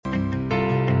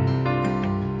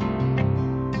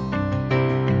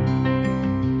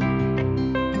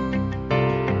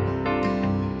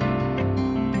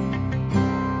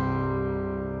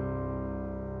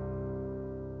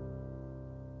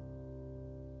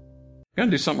I'm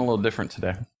going to do something a little different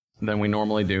today than we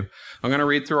normally do. I'm going to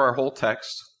read through our whole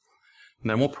text, and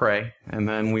then we'll pray, and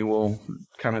then we will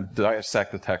kind of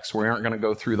dissect the text. We aren't going to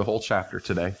go through the whole chapter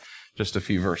today, just a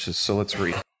few verses. So let's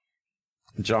read.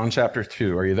 John chapter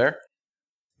 2. Are you there?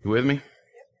 You with me?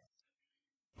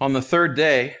 On the third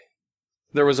day,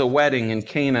 there was a wedding in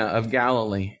Cana of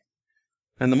Galilee,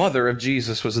 and the mother of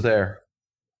Jesus was there.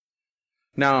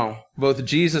 Now, both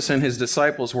Jesus and his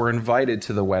disciples were invited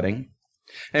to the wedding.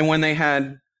 And when they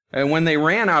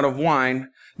ran out of wine,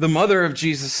 the mother of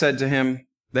Jesus said to him,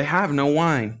 "They have no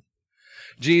wine."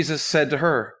 Jesus said to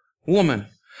her, "Woman,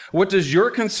 what does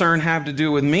your concern have to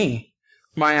do with me?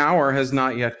 My hour has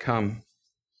not yet come."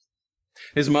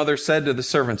 His mother said to the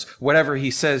servants, whatever he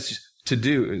says to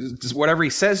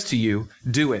you,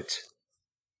 do it."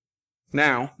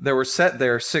 Now there were set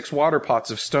there 6 water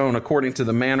pots of stone, according to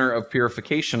the manner of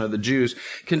purification of the Jews,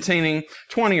 containing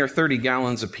 20 or 30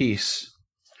 gallons apiece.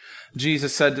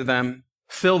 Jesus said to them,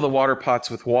 "Fill the water pots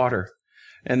with water."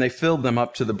 And they filled them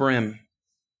up to the brim.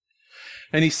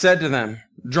 And he said to them,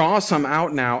 "Draw some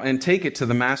out now and take it to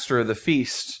the master of the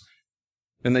feast."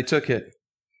 And they took it.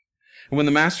 And when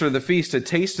the master of the feast had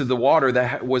tasted the water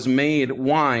that was made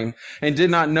wine, and did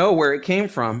not know where it came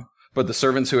from, but the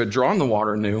servants who had drawn the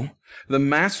water knew, the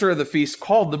master of the feast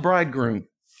called the bridegroom.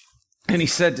 And he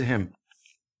said to him,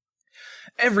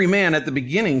 "Every man at the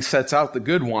beginning sets out the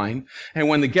good wine, and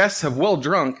when the guests have well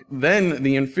drunk, then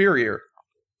the inferior.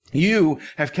 You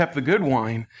have kept the good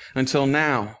wine until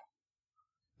now."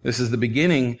 This is the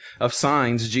beginning of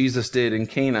signs Jesus did in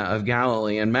Cana of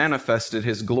Galilee and manifested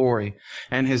his glory,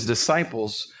 and his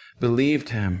disciples believed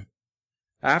him.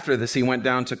 After this, he went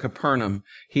down to Capernaum,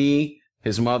 he,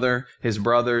 his mother, his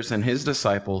brothers, and his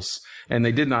disciples, and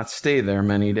they did not stay there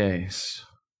many days.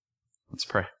 Let's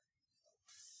pray.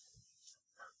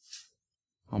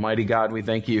 Almighty God, we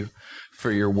thank you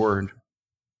for your word.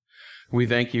 We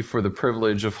thank you for the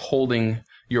privilege of holding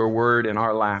your word in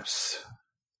our laps,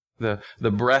 the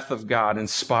breath of God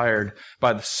inspired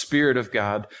by the Spirit of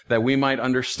God, that we might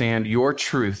understand your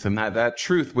truth and that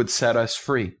truth would set us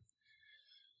free.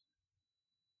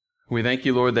 We thank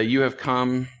you, Lord, that you have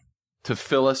come to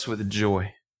fill us with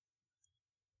joy.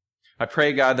 I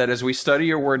pray, God, that as we study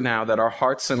your word now, that our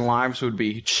hearts and lives would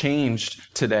be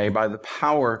changed today by the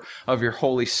power of your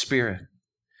Holy Spirit.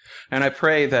 And I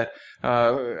pray that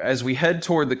as we head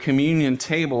toward the communion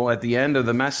table at the end of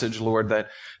the message, Lord, that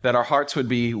our hearts would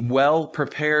be well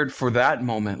prepared for that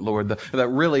moment, Lord, that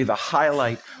really the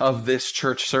highlight of this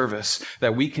church service,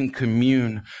 that we can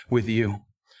commune with you.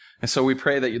 And so we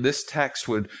pray that this text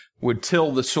would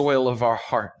till the soil of our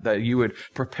heart, that you would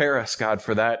prepare us, God,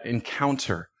 for that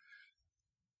encounter.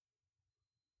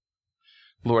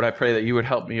 Lord, I pray that you would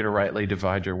help me to rightly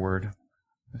divide your word.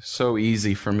 It's so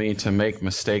easy for me to make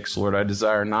mistakes, Lord. I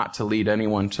desire not to lead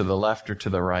anyone to the left or to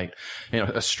the right,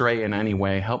 astray in any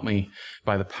way. Help me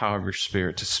by the power of your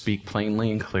Spirit to speak plainly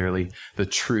and clearly the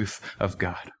truth of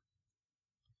God.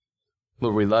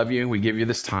 Lord, we love you. We give you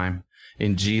this time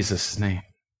in Jesus' name.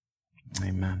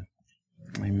 Amen.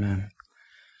 Amen.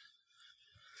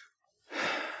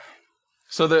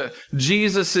 So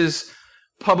Jesus'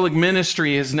 public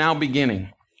ministry is now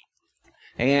beginning.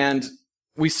 And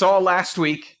we saw last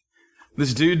week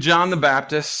this dude, John the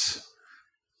Baptist,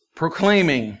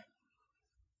 proclaiming.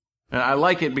 And I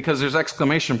like it because there's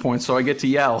exclamation points, so I get to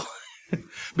yell.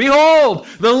 "Behold,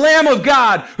 the Lamb of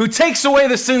God who takes away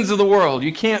the sins of the world."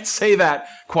 You can't say that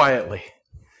quietly.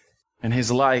 And his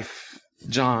life,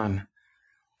 John,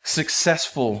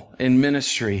 successful in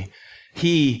ministry,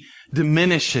 he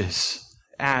diminishes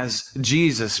as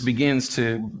Jesus begins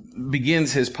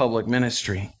his public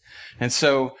ministry. And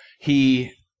so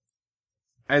he,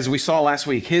 as we saw last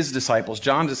week, his disciples,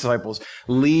 John's disciples,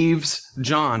 leaves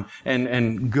John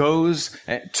and goes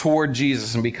toward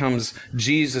Jesus and becomes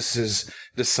Jesus's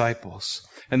disciples.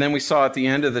 And then we saw at the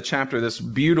end of the chapter this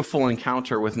beautiful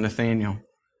encounter with Nathanael.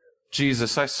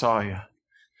 "Jesus, I saw you.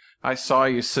 I saw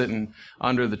you sitting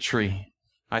under the tree.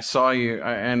 I saw you,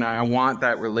 and I want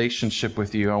that relationship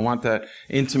with you. I want that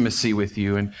intimacy with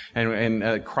you." And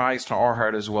it cries to our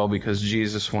heart as well, because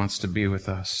Jesus wants to be with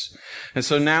us. And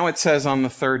so now it says on the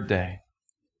third day,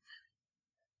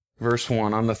 verse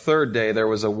 1, "On the third day there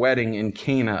was a wedding in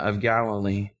Cana of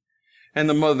Galilee, and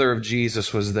the mother of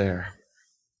Jesus was there.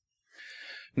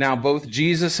 Now both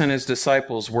Jesus and his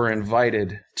disciples were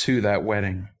invited to that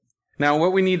wedding." Now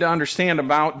what we need to understand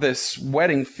about this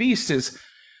wedding feast is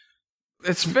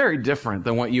it's very different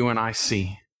than what you and I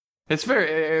see. It's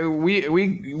very,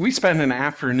 we spend an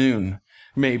afternoon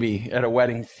maybe at a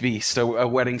wedding feast, a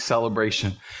wedding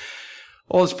celebration.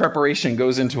 All this preparation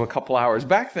goes into a couple hours.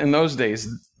 Back in those days,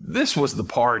 this was the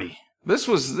party. This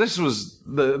was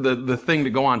the thing to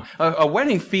go on. A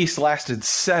wedding feast lasted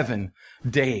 7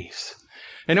 days.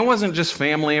 And it wasn't just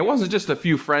family. It wasn't just a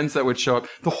few friends that would show up.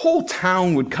 The whole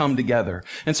town would come together.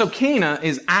 And so Cana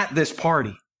is at this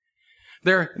party.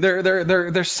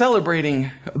 They're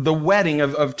celebrating the wedding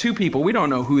of 2 people. We don't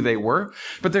know who they were,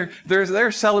 but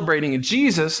they're celebrating. And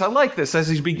Jesus, I like this, as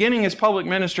he's beginning his public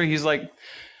ministry, he's like,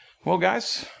 well,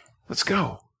 guys, let's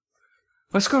go.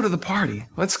 Let's go to the party.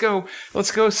 Let's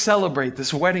go celebrate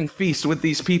this wedding feast with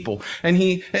these people. And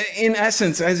he, in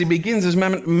essence, as he begins his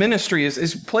ministry,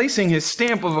 is placing his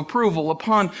stamp of approval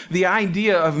upon the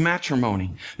idea of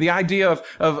matrimony, the idea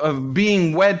of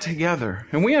being wed together.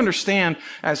 And we understand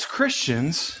as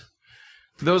Christians,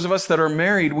 those of us that are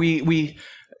married,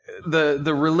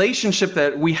 the relationship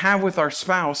that we have with our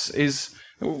spouse is,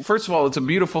 first of all, it's a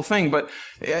beautiful thing, but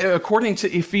according to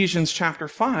Ephesians chapter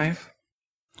 5,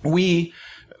 we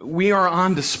are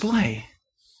on display.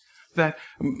 That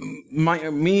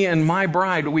me and my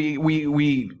bride, we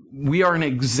are an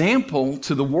example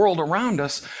to the world around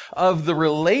us of the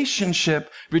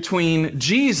relationship between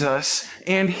Jesus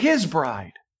and his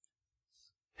bride.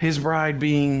 His bride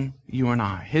being you and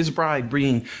I. His bride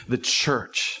being the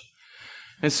church.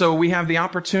 And so we have the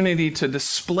opportunity to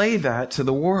display that to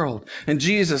the world. And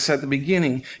Jesus, at the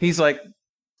beginning, he's like,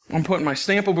 I'm putting my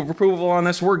stamp of approval on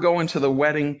this. We're going to the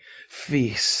wedding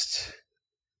feast.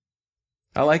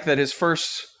 I like that his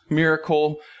first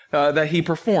miracle that he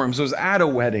performs was at a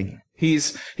wedding.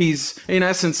 He's in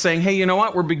essence saying, hey, you know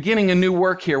what? We're beginning a new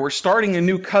work here. We're starting a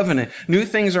new covenant. New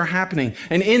things are happening.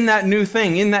 And in that new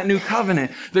thing, in that new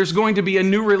covenant, there's going to be a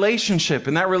new relationship.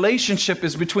 And that relationship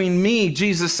is between me,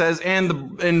 Jesus says,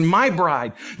 and my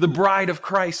bride. The bride of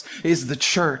Christ is the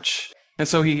church. And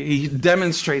so he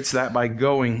demonstrates that by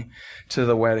going to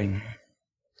the wedding.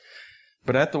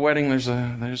 But at the wedding, there's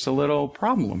a little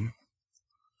problem.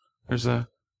 There's a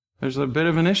bit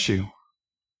of an issue.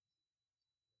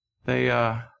 They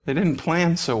didn't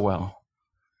plan so well.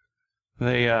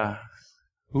 They ran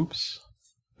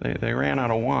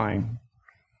out of wine.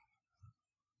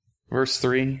 Verse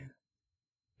 3,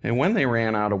 and when they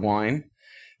ran out of wine,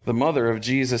 the mother of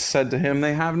Jesus said to him,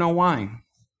 they have no wine.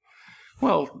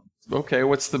 Well, okay,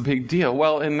 what's the big deal?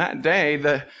 Well, in that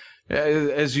day,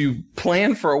 as you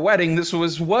plan for a wedding, this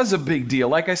was a big deal.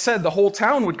 Like I said, the whole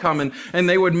town would come and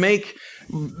they would make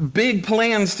big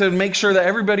plans to make sure that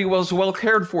everybody was well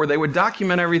cared for. They would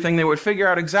document everything. They would figure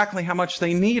out exactly how much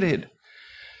they needed.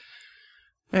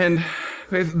 And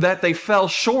that they fell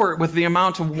short with the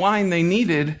amount of wine they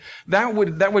needed, that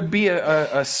would be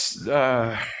a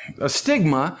stigma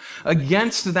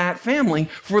against that family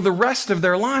for the rest of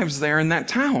their lives there in that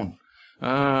town.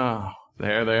 Oh,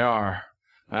 there they are.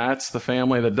 That's the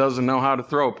family that doesn't know how to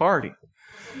throw a party.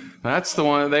 That's the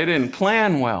one, they didn't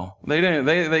plan well.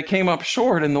 They came up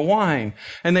short in the wine.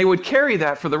 And they would carry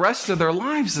that for the rest of their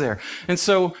lives there. And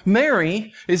so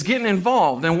Mary is getting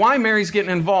involved. And why Mary's getting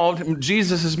involved,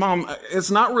 Jesus' mom, it's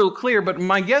not real clear, but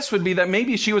my guess would be that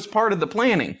maybe she was part of the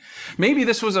planning. Maybe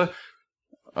this was a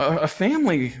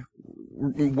family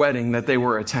wedding that they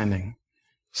were attending.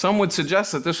 Some would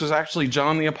suggest that this was actually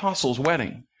John the Apostle's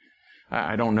wedding.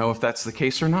 I don't know if that's the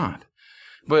case or not.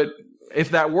 But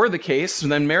if that were the case,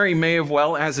 then Mary may have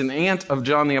as an aunt of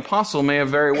John the Apostle, may have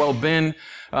very well been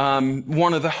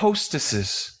one of the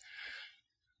hostesses.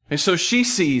 And so she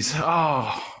sees,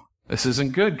 this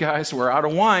isn't good, guys. We're out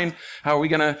of wine. How are we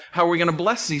gonna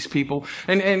bless these people?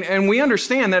 And we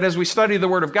understand that as we study the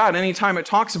Word of God, anytime it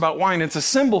talks about wine, it's a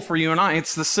symbol for you and I.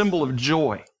 It's the symbol of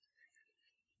joy.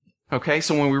 Okay,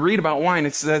 so when we read about wine,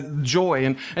 it's that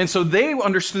joy. And so they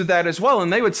understood that as well.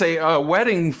 And they would say, a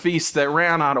wedding feast that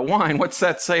ran out of wine, what's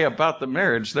that say about the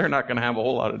marriage? They're not going to have a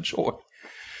whole lot of joy.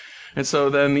 And so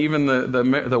then even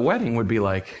the wedding would be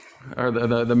like, or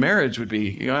the marriage would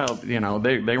be, well,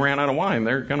 they ran out of wine.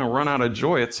 They're going to run out of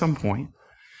joy at some point.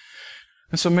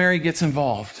 And so Mary gets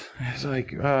involved. It's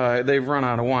like, they've run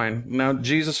out of wine. Now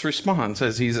Jesus responds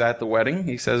as he's at the wedding.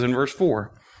 He says in verse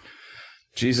 4,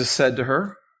 Jesus said to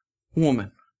her,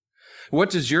 woman, what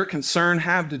does your concern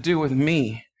have to do with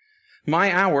me?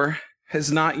 My hour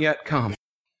has not yet come.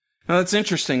 Now that's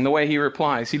interesting, the way he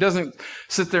replies. He doesn't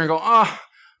sit there and go,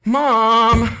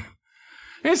 Mom,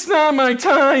 it's not my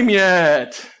time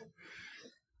yet.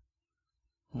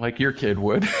 Like your kid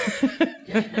would.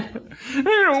 I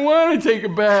don't want to take a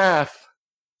bath.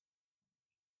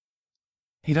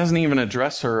 He doesn't even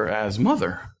address her as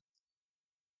mother.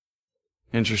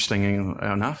 Interesting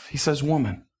enough, he says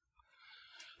woman.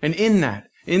 And in that,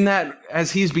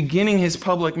 as he's beginning his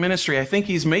public ministry, I think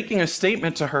he's making a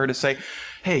statement to her to say,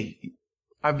 hey,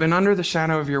 I've been under the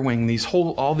shadow of your wing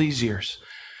all these years.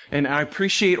 And I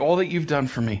appreciate all that you've done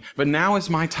for me. But now is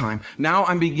my time. Now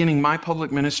I'm beginning my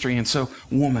public ministry. And so,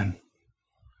 woman.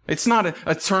 It's not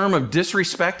a term of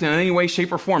disrespect in any way,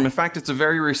 shape, or form. In fact, it's a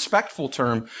very respectful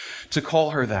term to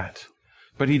call her that.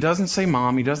 But he doesn't say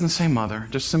mom. He doesn't say mother.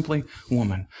 Just simply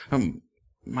woman.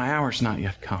 My hour's not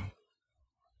yet come.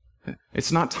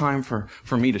 It's not time for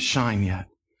me to shine yet.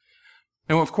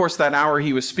 And of course, that hour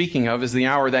he was speaking of is the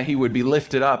hour that he would be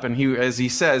lifted up. And as he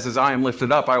says, as I am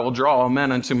lifted up, I will draw all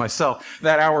men unto myself.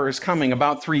 That hour is coming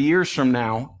about 3 years from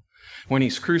now when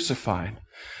he's crucified.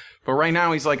 But right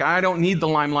now, he's like, I don't need the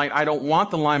limelight. I don't want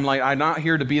the limelight. I'm not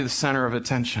here to be the center of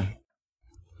attention.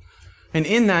 And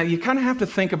in that, you kind of have to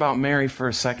think about Mary for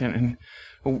a second.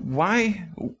 And why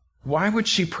would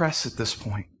she press at this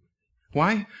point?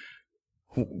 Why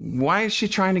is she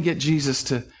trying to get Jesus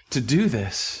to do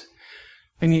this?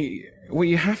 And what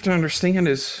you have to understand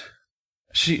is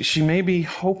she may be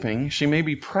hoping, she may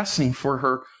be pressing for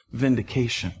her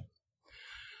vindication.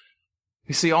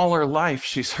 You see, all her life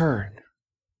she's heard,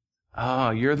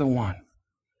 you're the one.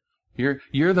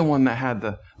 You're the one that had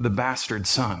the bastard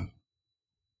son,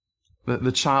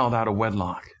 the child out of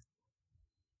wedlock.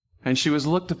 And she was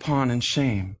looked upon in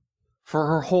shame for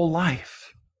her whole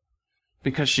life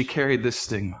because she carried this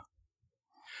stigma.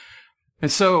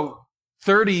 And so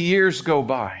 30 years go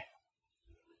by.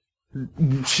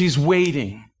 She's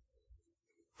waiting,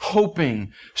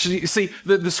 hoping.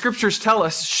 The scriptures tell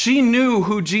us she knew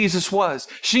who Jesus was.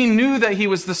 She knew that he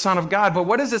was the Son of God. But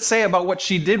what does it say about what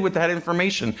she did with that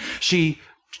information? She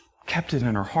kept it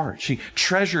in her heart. She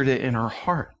treasured it in her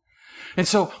heart. And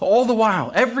so all the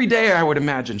while, every day I would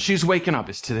imagine, she's waking up.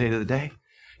 Is today the day?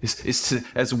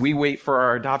 As we wait for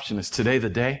our adoption, is today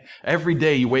the day? Every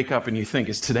day you wake up and you think,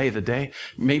 is today the day?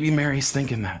 Maybe Mary's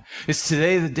thinking that. Is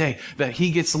today the day that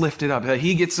he gets lifted up, that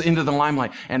he gets into the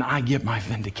limelight, and I get my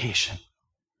vindication?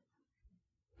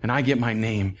 And I get my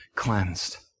name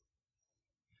cleansed.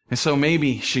 And so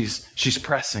maybe she's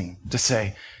pressing to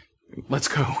say, let's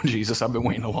go, Jesus, I've been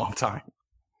waiting a long time.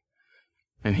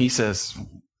 And he says,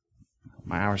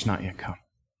 my hour's not yet come.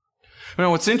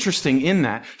 Now, what's interesting in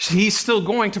that, he's still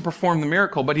going to perform the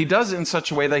miracle, but he does it in such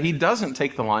a way that he doesn't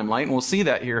take the limelight, and we'll see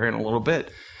that here in a little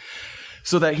bit,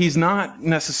 so that he's not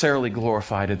necessarily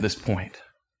glorified at this point.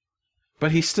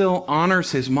 But he still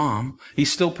honors his mom. He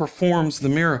still performs the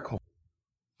miracle.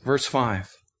 Verse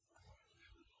 5.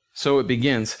 So it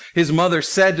begins. His mother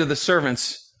said to the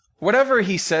servants, whatever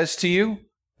he says to you,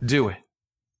 do it.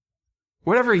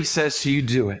 Whatever he says to you,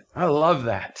 do it. I love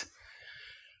that.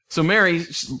 So Mary,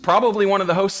 probably one of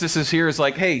the hostesses here, is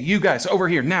like, hey, you guys over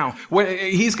here now.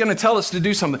 He's going to tell us to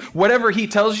do something. Whatever he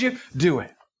tells you, do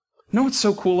it. You know what's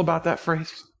so cool about that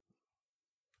phrase?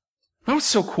 You know what's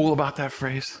so cool about that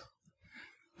phrase?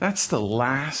 That's the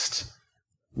last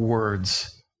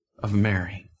words of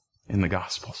Mary in the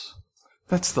Gospels.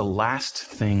 That's the last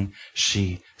thing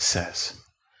she says,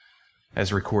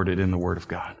 as recorded in the Word of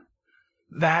God.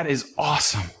 That is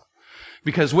awesome.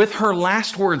 Because with her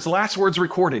last words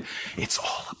recorded, it's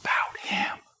all about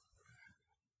him.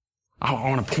 I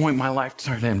want to point my life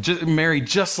to him. Mary,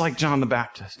 just like John the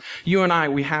Baptist. You and I,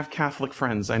 we have Catholic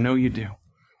friends. I know you do.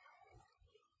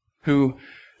 Who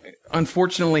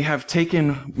unfortunately have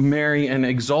taken Mary and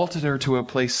exalted her to a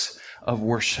place of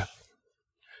worship.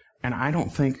 And I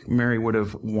don't think Mary would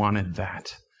have wanted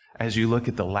that as you look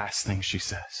at the last thing she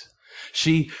says.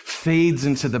 She fades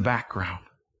into the background.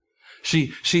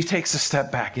 She takes a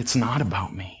step back. It's not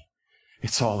about me.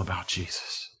 It's all about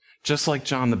Jesus. Just like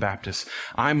John the Baptist,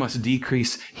 I must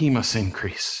decrease, he must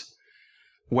increase.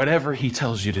 Whatever he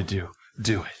tells you to do,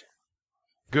 do it.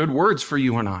 Good words for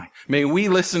you and I. May we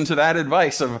listen to that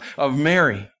advice of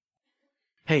Mary.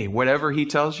 Hey, whatever he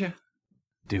tells you,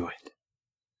 do it.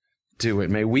 Do it.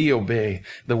 May we obey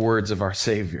the words of our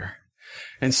Savior.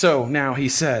 And so now he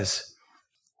says,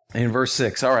 in verse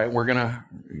 6, all right, we're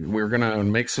gonna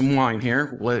make some wine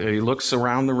here. He looks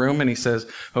around the room and he says,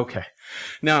 okay.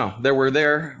 Now there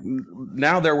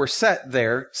were set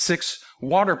there 6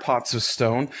 water pots of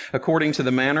stone, according to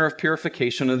the manner of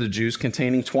purification of the Jews,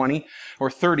 containing 20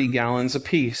 or 30 gallons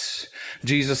apiece.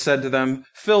 Jesus said to them,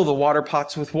 fill the water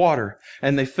pots with water.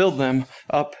 And they filled them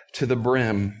up to the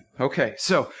brim. Okay,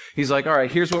 so he's like, all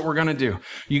right, here's what we're going to do.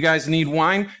 You guys need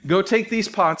wine? Go take these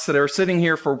pots that are sitting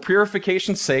here for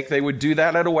purification's sake. They would do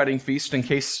that at a wedding feast in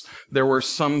case there were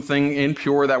something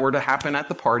impure that were to happen at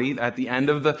the party. At the end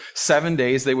of the 7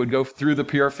 days, they would go through the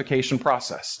purification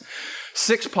process.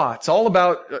 6 pots, all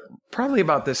about, probably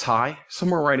about this high,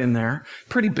 somewhere right in there,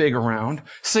 pretty big around.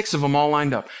 6 of them all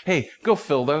lined up. Hey, go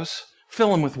fill those. Fill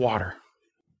them with water.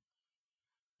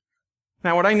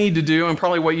 Now, what I need to do, and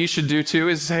probably what you should do too,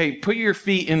 is, hey, put your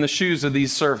feet in the shoes of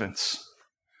these servants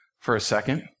for a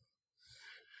second.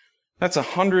 That's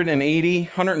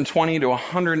 120 to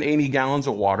 180 gallons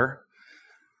of water.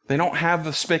 They don't have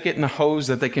the spigot and the hose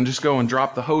that they can just go and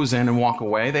drop the hose in and walk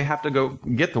away. They have to go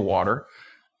get the water.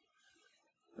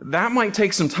 That might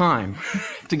take some time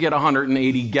to get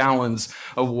 180 gallons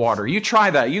of water. You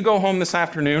try that. You go home this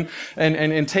afternoon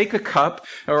and take a cup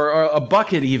or a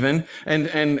bucket even and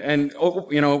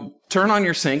turn on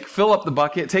your sink, fill up the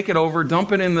bucket, take it over,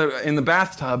 dump it in the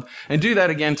bathtub, and do that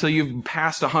again until you've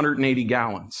passed 180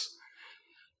 gallons.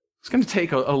 It's going to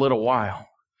take a little while.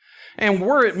 And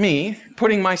were it me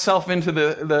putting myself into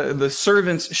the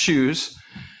servant's shoes,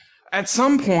 at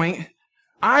some point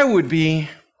I would be,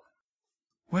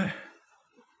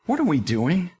 what are we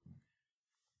doing?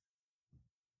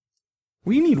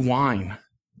 We need wine.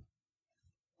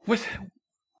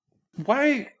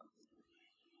 Why?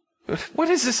 What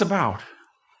is this about?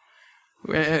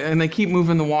 And they keep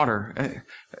moving the water.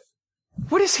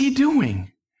 What is he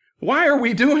doing? Why are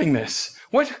we doing this?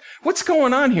 What's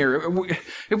going on here?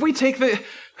 If we take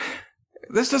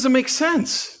this doesn't make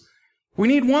sense. We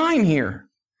need wine here.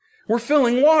 We're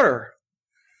filling water.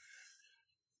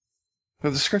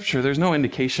 But the scripture, there's no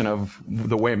indication of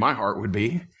the way my heart would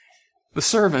be. The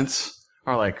servants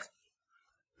are like,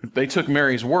 they took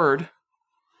Mary's word.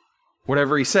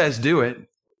 Whatever he says, do it.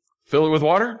 Fill it with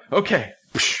water? Okay.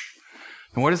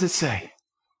 And what does it say?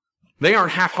 They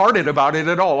aren't half-hearted about it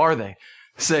at all, are they?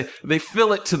 They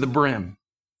fill it to the brim.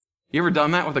 You ever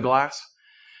done that with a glass?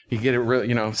 You get it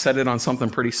real, set it on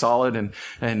something pretty solid and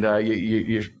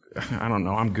you I don't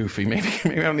know, I'm goofy. Maybe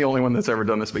I'm the only one that's ever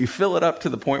done this, but you fill it up to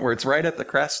the point where it's right at the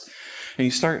crest and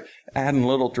you start adding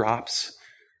little drops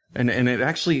and it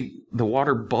actually, the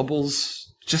water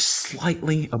bubbles just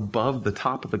slightly above the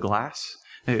top of the glass.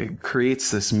 It creates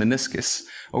this meniscus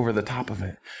over the top of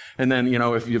it. And then,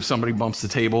 if somebody bumps the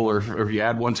table or if you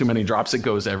add one too many drops, it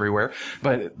goes everywhere.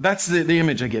 But that's the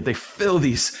image I get. They fill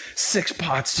these 6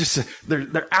 pots,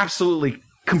 they're absolutely,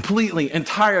 completely,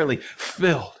 entirely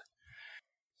filled.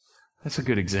 That's a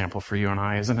good example for you and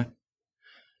I, isn't it?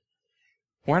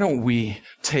 Why don't we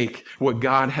take what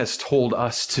God has told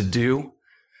us to do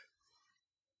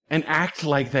and act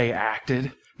like they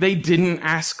acted? They didn't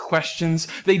ask questions.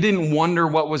 They didn't wonder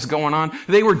what was going on.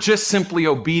 They were just simply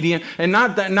obedient and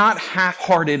not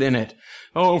half-hearted in it.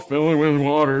 Oh, fill it with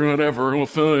water, whatever. We'll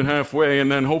fill it halfway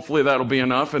and then hopefully that'll be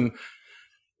enough. And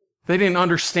they didn't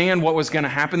understand what was going to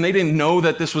happen. They didn't know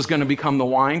that this was going to become the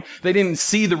wine. They didn't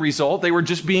see the result. They were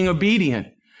just being obedient.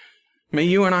 May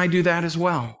you and I do that as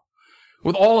well.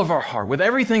 With all of our heart, with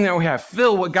everything that we have,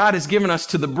 fill what God has given us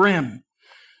to the brim.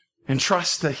 And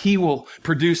trust that he will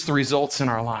produce the results in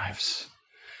our lives.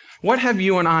 What have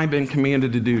you and I been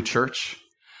commanded to do, church?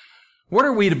 What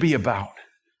are we to be about?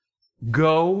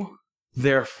 Go,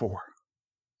 therefore,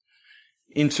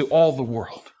 into all the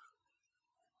world,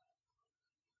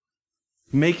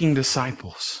 making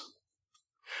disciples,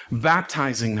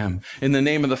 baptizing them in the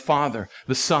name of the Father,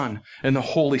 the Son, and the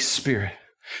Holy Spirit,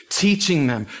 teaching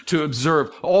them to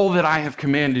observe all that I have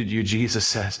commanded you, Jesus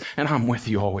says, and I'm with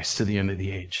you always to the end of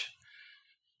the age.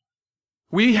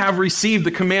 We have received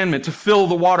the commandment to fill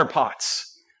the water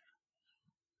pots.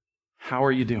 How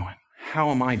are you doing? How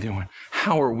am I doing?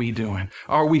 How are we doing?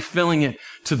 Are we filling it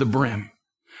to the brim?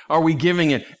 Are we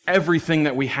giving it everything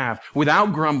that we have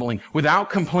without grumbling, without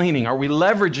complaining? Are we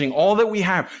leveraging all that we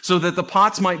have so that the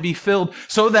pots might be filled,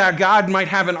 so that God might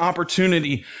have an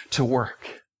opportunity to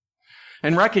work?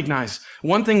 And recognize,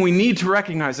 one thing we need to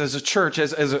recognize as a church,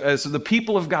 as the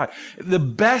people of God, the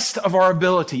best of our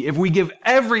ability, if we give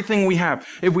everything we have,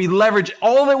 if we leverage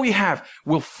all that we have,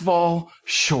 will fall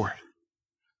short.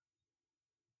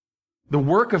 The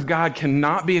work of God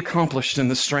cannot be accomplished in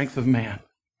the strength of man.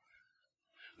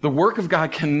 The work of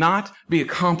God cannot be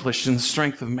accomplished in the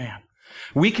strength of man.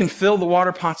 We can fill the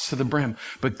water pots to the brim,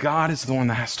 but God is the one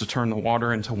that has to turn the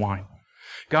water into wine.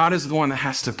 God is the one that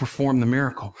has to perform the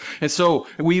miracle. And so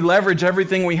we leverage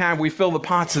everything we have, we fill the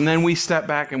pots, and then we step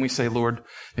back and we say, Lord,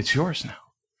 it's yours now.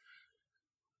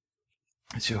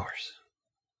 It's yours.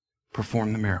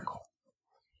 Perform the miracle.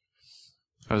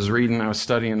 I was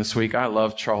studying this week. I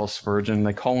love Charles Spurgeon.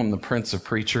 They call him the Prince of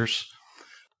Preachers.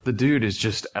 The dude is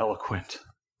just eloquent.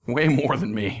 Way more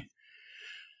than me.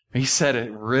 He said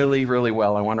it really, really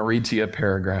well. I want to read to you a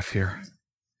paragraph here.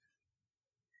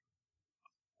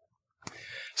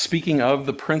 Speaking of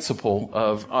the principle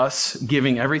of us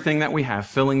giving everything that we have,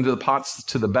 filling the pots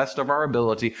to the best of our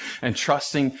ability, and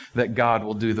trusting that God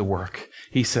will do the work.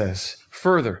 He says,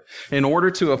 further, in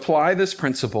order to apply this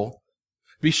principle,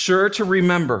 be sure to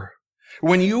remember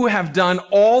when you have done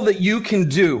all that you can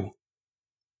do,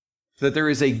 that there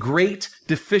is a great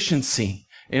deficiency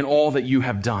in all that you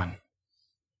have done.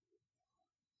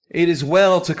 It is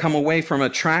well to come away from a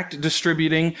tract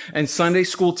distributing and Sunday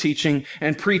school teaching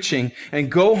and preaching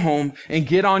and go home and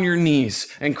get on your knees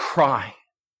and cry,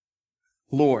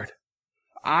 Lord,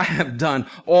 I have done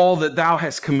all that thou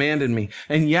hast commanded me,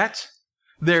 and yet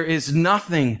there is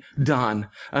nothing done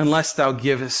unless thou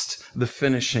givest the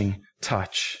finishing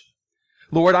touch.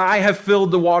 Lord, I have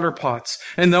filled the water pots,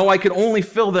 and though I could only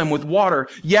fill them with water,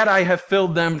 yet I have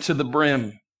filled them to the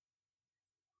brim.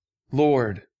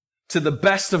 Lord, to the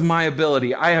best of my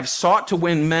ability, I have sought to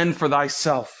win men for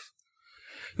thyself.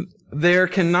 There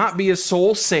cannot be a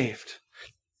soul saved.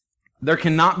 There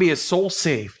cannot be a soul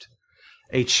saved,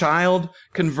 a child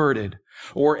converted,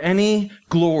 or any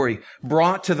glory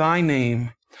brought to thy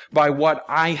name by what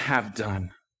I have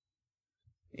done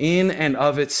in and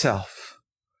of itself.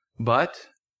 But,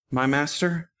 my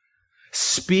master,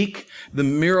 speak the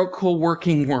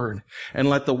miracle-working word, and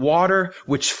let the water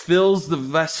which fills the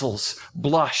vessels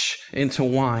blush into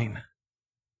wine.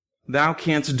 Thou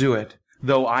canst do it,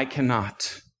 though I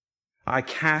cannot. I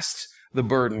cast the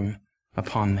burden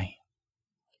upon thee.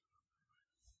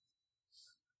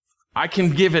 I can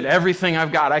give it everything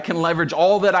I've got. I can leverage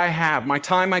all that I have, my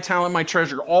time, my talent, my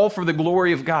treasure, all for the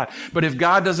glory of God. But if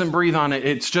God doesn't breathe on it,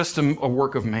 it's just a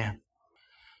work of man.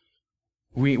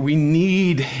 We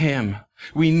need him.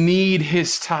 We need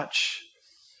his touch.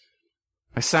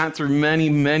 I sat through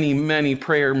many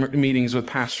prayer meetings with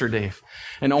Pastor Dave.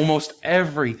 And almost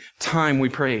every time we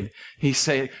prayed, he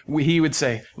would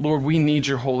say, Lord, we need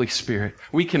your Holy Spirit.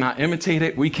 We cannot imitate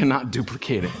it. We cannot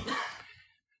duplicate it.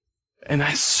 And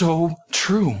that's so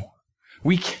true.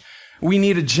 We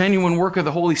need a genuine work of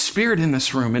the Holy Spirit in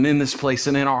this room and in this place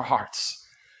and in our hearts.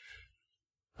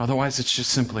 Otherwise, it's just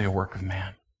simply a work of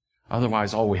man.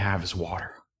 Otherwise, all we have is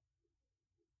water.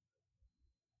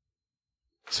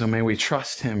 So may we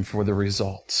trust him for the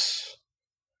results,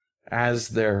 as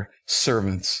their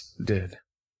servants did.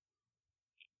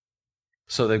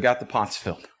 So they've got the pots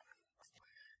filled.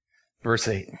 Verse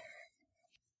 8.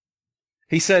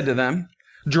 He said to them,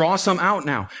 draw some out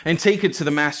now, and take it to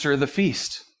the master of the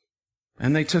feast.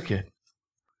 And they took it.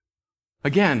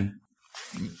 Again,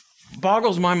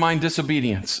 boggles my mind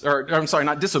disobedience. Or, I'm sorry,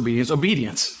 not disobedience,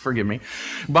 obedience. Forgive me.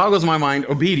 Boggles my mind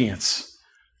obedience.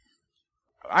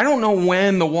 I don't know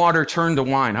when the water turned to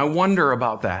wine. I wonder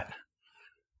about that.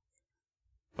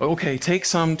 Okay, take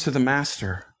some to the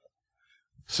master.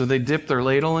 So they dip their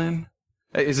ladle in.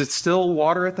 Is it still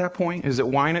water at that point? Is it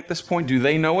wine at this point? Do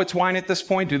they know it's wine at this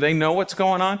point? Do they know what's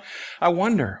going on? I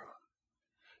wonder.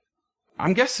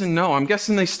 I'm guessing no. I'm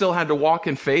guessing they still had to walk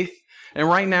in faith. And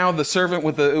right now, the servant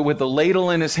with the ladle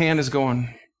in his hand is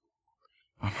going,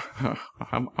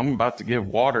 I'm about to give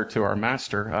water to our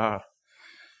master.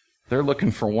 They're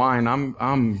looking for wine.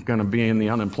 I'm going to be in the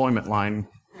unemployment line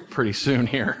pretty soon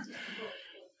here.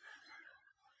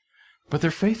 But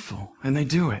they're faithful, and they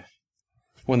do it.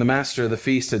 When the master of the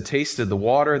feast had tasted the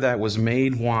water that was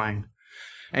made wine,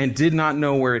 and did not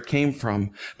know where it came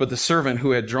from, but the servant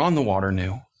who had drawn the water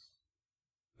knew,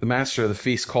 the master of the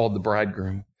feast called the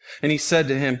bridegroom. And he said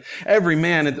to him, every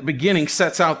man at the beginning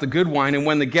sets out the good wine, and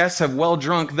when the guests have well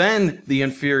drunk, then the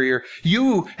inferior.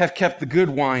 You have kept the good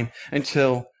wine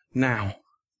until now.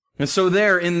 And so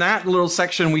there in that little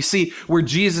section we see where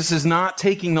Jesus is not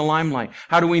taking the limelight.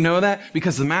 How do we know that?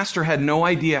 Because the master had no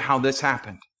idea how this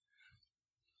happened.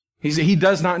 He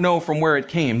does not know from where it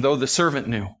came, though the servant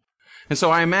knew. And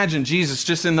so I imagine Jesus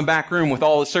just in the back room with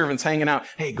all the servants hanging out.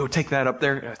 Hey, go take that up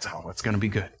there. It's going to be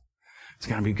good. It's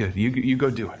going to be good. You go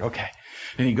do it. Okay.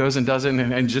 And he goes and does it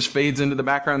and just fades into the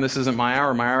background. This isn't my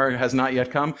hour. My hour has not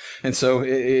yet come. And so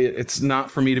it's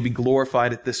not for me to be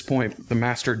glorified at this point. The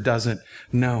master doesn't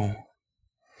know.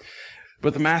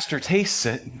 But the master tastes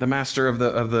it. The master of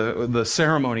the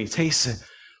ceremony tastes it.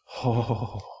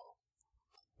 Oh,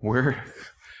 where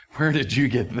did you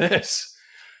get this?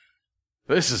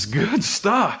 This is good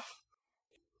stuff.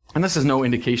 And this is no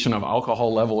indication of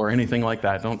alcohol level or anything like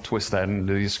that. Don't twist that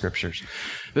into these scriptures.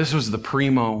 This was the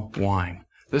primo wine.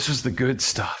 This was the good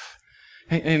stuff.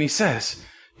 And he says,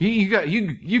 you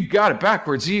got it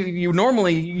backwards. You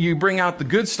normally bring out the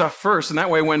good stuff first, and that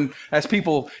way as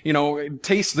people,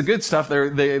 taste the good stuff,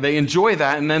 they enjoy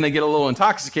that, and then they get a little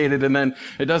intoxicated, and then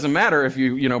it doesn't matter if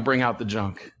you bring out the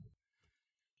junk.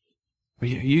 But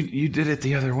you did it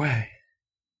the other way.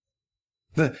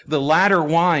 The latter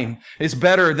wine is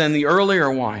better than the earlier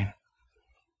wine.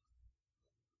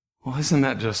 Well, isn't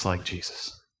that just like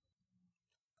Jesus?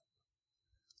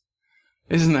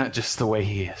 Isn't that just the way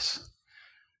he is?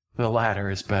 The latter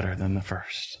is better than the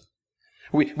first.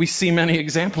 We see many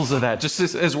examples of that. Just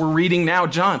as we're reading now,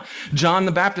 John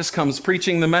the Baptist comes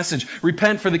preaching the message,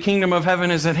 repent for the kingdom of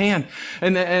heaven is at hand.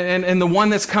 And the one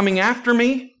that's coming after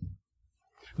me,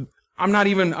 I'm not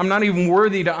even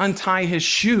worthy to untie his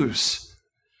shoes.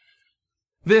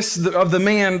 This of the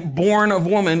man born of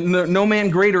woman, no man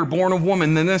greater born of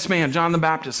woman than this man, John the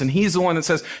Baptist. And he's the one that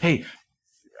says, hey,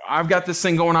 I've got this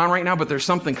thing going on right now, but there's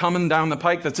something coming down the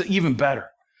pike that's even better.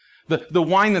 The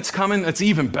wine that's coming, that's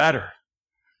even better.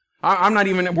 I'm not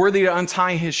even worthy to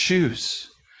untie his shoes.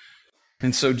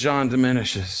 And so John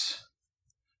diminishes.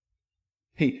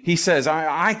 He says,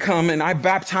 I come and I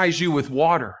baptize you with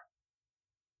water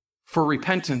for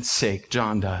repentance sake,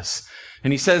 John does.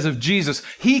 And he says of Jesus,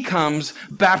 he comes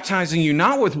baptizing you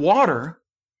not with water.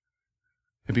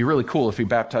 It'd be really cool if he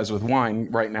baptized with wine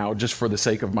right now just for the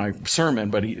sake of my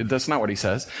sermon, but that's not what he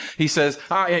says. He says,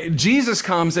 Jesus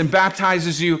comes and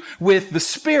baptizes you with the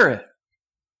Spirit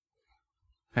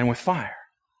and with fire.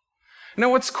 Now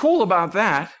what's cool about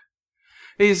that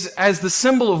is as the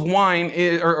symbol of wine,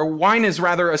 or wine is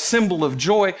rather a symbol of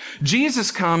joy,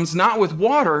 Jesus comes not with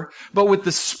water, but with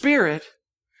the Spirit.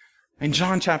 And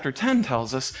John chapter 10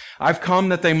 tells us, I've come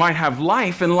that they might have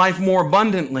life and life more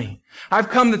abundantly. I've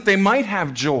come that they might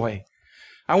have joy.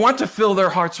 I want to fill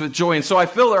their hearts with joy. And so I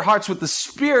fill their hearts with the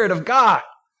Spirit of God.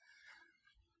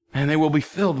 And they will be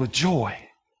filled with joy.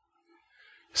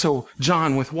 So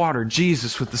John with water,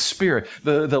 Jesus with the Spirit.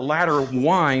 The latter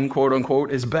wine, quote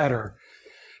unquote, is better.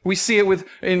 We see it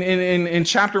in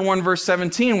chapter 1, verse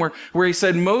 17, where he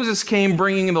said, Moses came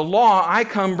bringing the law, I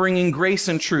come bringing grace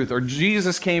and truth. Or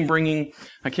Jesus came bringing,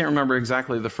 I can't remember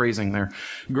exactly the phrasing there,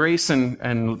 grace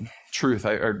and truth,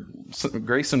 or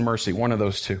grace and mercy, one of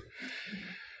those two.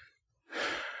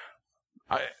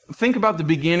 Think about the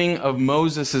beginning of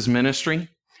Moses' ministry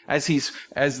as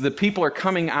the people are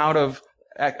coming out of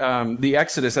the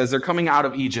Exodus, as they're coming out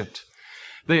of Egypt.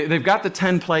 They've got the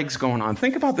 10 plagues going on.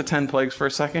 Think about the 10 plagues for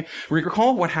a second.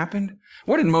 Recall what happened?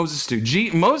 What did Moses do?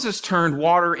 Moses turned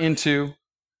water into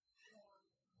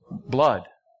blood.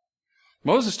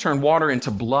 Moses turned water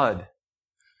into blood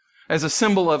as a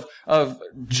symbol of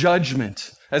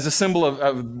judgment, as a symbol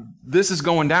of this is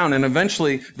going down. And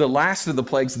eventually, the last of the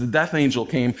plagues, the death angel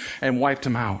came and wiped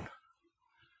him out.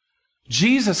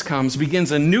 Jesus comes,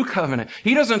 begins a new covenant.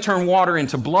 He doesn't turn water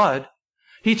into blood.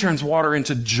 He turns water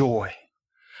into joy.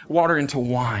 Water into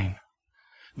wine.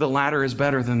 The latter is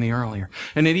better than the earlier.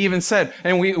 And it even said,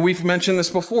 and we've mentioned this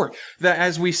before, that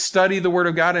as we study the Word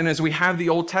of God and as we have the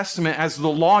Old Testament, as the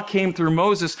law came through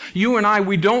Moses, you and I,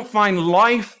 we don't find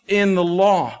life in the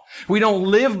law. We don't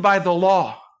live by the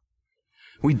law.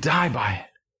 We die by it.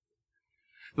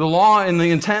 The law and the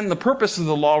intent and the purpose of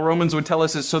the law, Romans would tell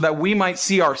us, is so that we might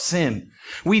see our sin.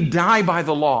 We die by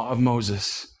the law of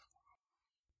Moses.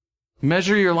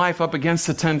 Measure your life up against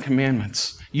the 10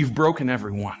 commandments. You've broken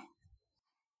every one.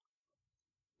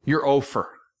 You're over.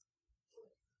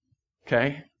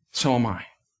 Okay? So am I.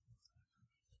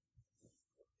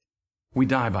 We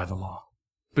die by the law.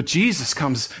 But Jesus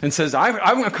comes and says, I'm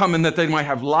going to come in that they might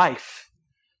have life.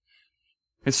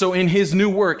 And so in his new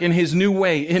work, in his new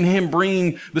way, in him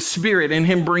bringing the Spirit, in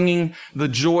him bringing the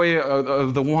joy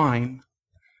of the wine,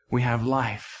 we have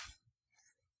life.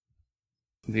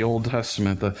 The Old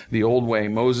Testament, the old way,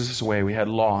 Moses' way, we had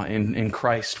law. In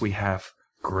Christ, we have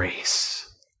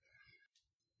grace.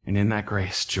 And in that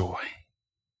grace, joy.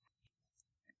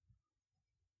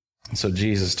 And so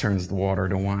Jesus turns the water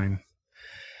to wine.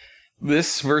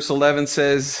 This, verse 11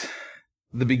 says,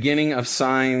 the beginning of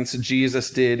signs Jesus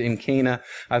did in Cana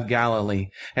of Galilee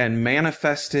and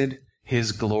manifested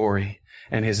his glory,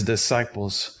 and his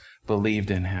disciples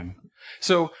believed in him.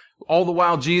 So, all the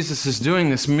while Jesus is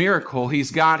doing this miracle, he's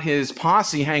got his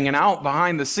posse hanging out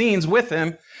behind the scenes with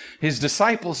him. His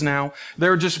disciples now,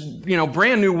 they're just,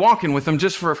 brand new walking with him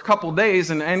just for a couple of days,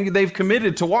 and they've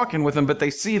committed to walking with him, but they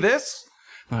see this,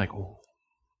 they're like,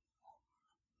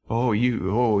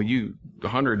 you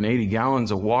 180 gallons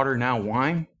of water, now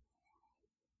wine?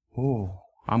 Oh,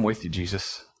 I'm with you,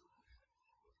 Jesus.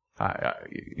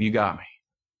 You got me.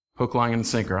 Hook, line, and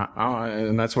sinker.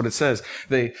 And that's what it says.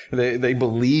 They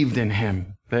believed in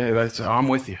him. I'm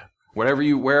with you.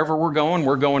 Wherever we're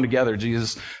going together,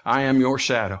 Jesus. I am your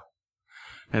shadow.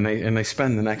 And they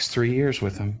spend the next 3 years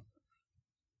with him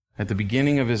at the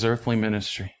beginning of his earthly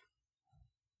ministry.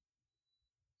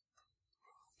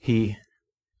 He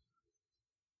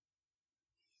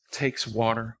takes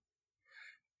water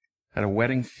at a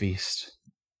wedding feast.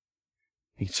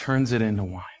 He turns it into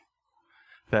wine,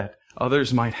 that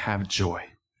others might have joy,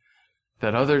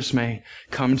 that others may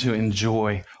come to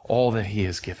enjoy all that he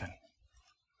has given.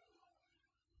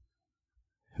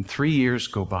 And 3 years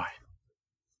go by.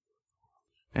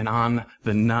 And on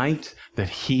the night that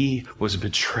he was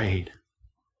betrayed,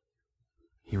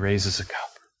 he raises a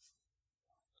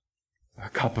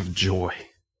cup of joy.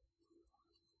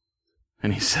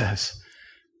 And he says,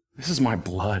 "This is my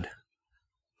blood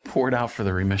poured out for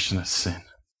the remission of sin,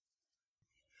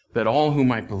 that all who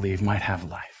might believe might have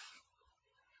life."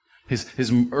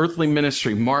 His earthly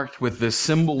ministry marked with this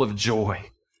symbol of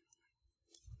joy,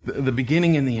 the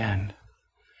beginning and the end.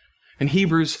 And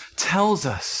Hebrews tells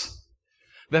us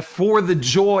that for the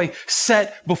joy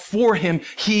set before him,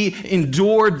 he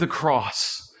endured the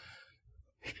cross.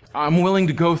 I'm willing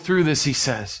to go through this, he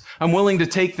says. I'm willing to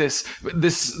take this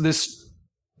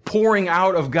pouring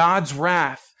out of God's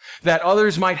wrath, that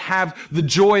others might have the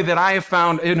joy that I have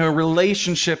found in a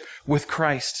relationship with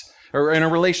Christ, or in a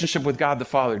relationship with God the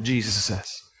Father, Jesus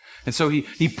says. And so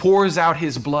he pours out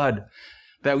his blood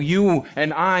that you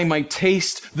and I might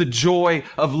taste the joy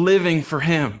of living for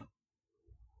him.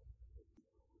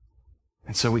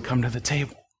 And so we come to the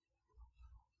table,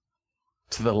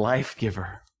 to the life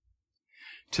giver,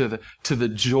 to the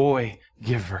joy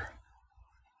giver.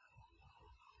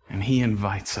 And he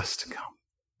invites us to come.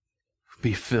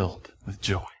 Be filled with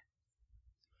joy.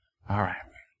 All right.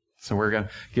 So we're going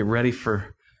to get ready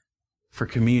for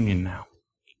communion now.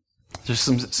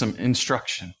 Just some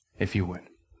instruction, if you would.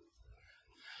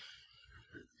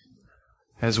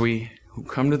 As we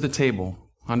come to the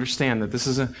table, understand that this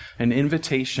is an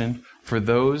invitation for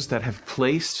those that have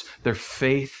placed their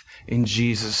faith in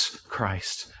Jesus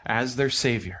Christ as their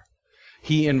Savior.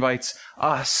 He invites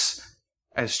us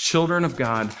as children of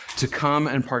God to come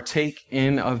and partake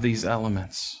in of these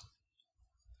elements.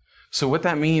 So what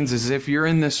that means is if you're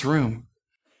in this room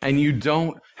and you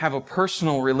don't have a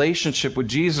personal relationship with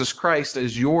Jesus Christ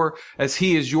as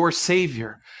he is your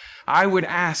Savior, I would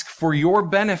ask for your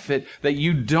benefit that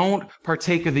you don't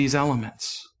partake of these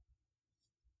elements.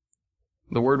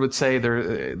 The word would say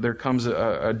there comes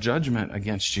a judgment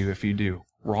against you if you do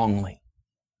wrongly.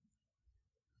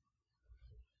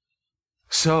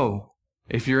 So,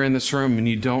 if you're in this room and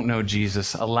you don't know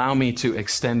Jesus, allow me to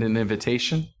extend an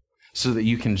invitation so that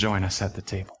you can join us at the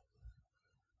table.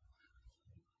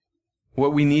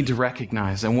 What we need to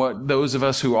recognize, and what those of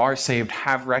us who are saved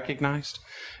have recognized,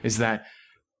 is that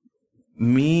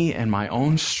me and my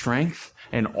own strength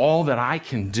and all that I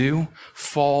can do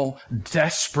fall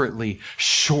desperately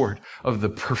short of the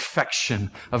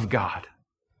perfection of God.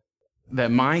 That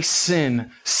my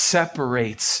sin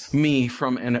separates me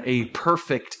from a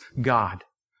perfect God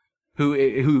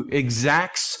who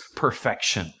exacts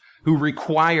perfection, who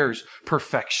requires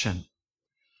perfection.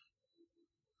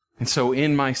 And so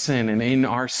in my sin and in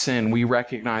our sin, we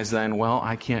recognize then, well,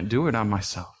 I can't do it on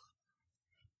myself.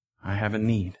 I have a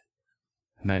need.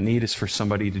 And that need is for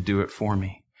somebody to do it for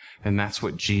me. And that's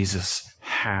what Jesus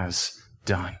has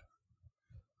done.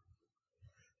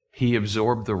 He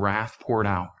absorbed the wrath poured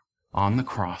out on the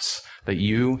cross that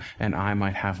you and I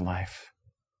might have life.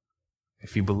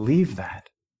 If you believe that,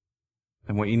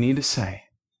 then what you need to say,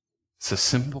 it's a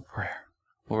simple prayer.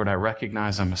 Lord, I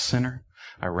recognize I'm a sinner.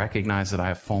 I recognize that I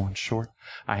have fallen short.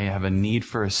 I have a need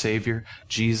for a Savior.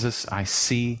 Jesus, I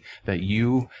see that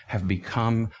you have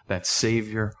become that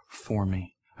Savior for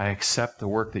me. I accept the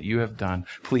work that you have done.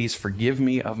 Please forgive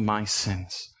me of my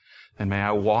sins. And may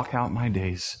I walk out my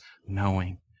days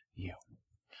knowing you.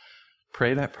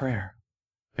 Pray that prayer.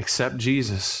 Accept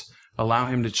Jesus. Allow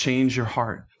him to change your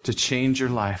heart, to change your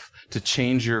life, to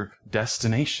change your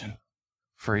destination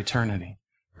for eternity.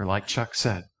 Or like Chuck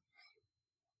said,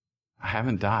 I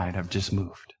haven't died, I've just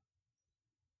moved.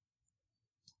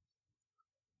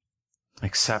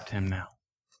 Accept him now.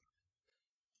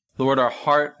 Lord,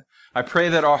 I pray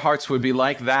that our hearts would be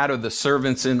like that of the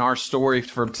servants in our story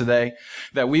from today,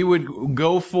 that we would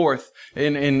go forth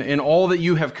in all that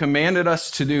you have commanded us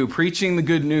to do, preaching the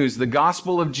good news, the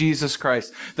gospel of Jesus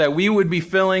Christ, that we would be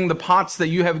filling the pots that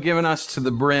you have given us to the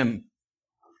brim,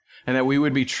 and that we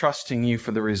would be trusting you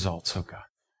for the results, oh God.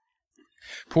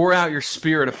 Pour out your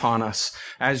Spirit upon us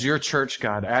as your church,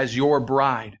 God, as your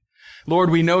bride. Lord,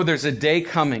 we know there's a day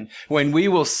coming when we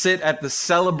will sit at the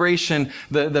celebration,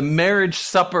 the marriage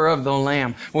supper of the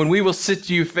Lamb, when we will see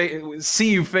you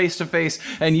face to face,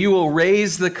 and you will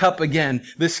raise the cup again,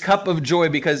 this cup of joy,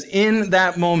 because in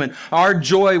that moment, our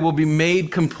joy will be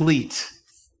made complete.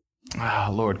 Ah,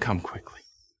 Lord, come quickly.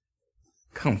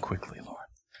 Come quickly, Lord.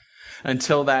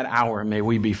 Until that hour, may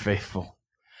we be faithful.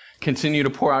 Continue to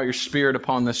pour out your Spirit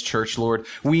upon this church, Lord.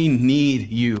 We need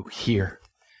you here.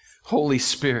 Holy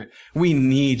Spirit, we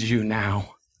need you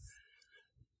now.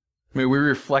 May we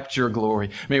reflect your glory.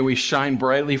 May we shine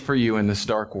brightly for you in this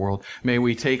dark world. May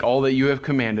we take all that you have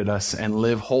commanded us and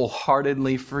live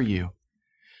wholeheartedly for you.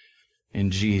 In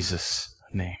Jesus'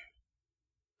 name,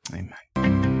 amen.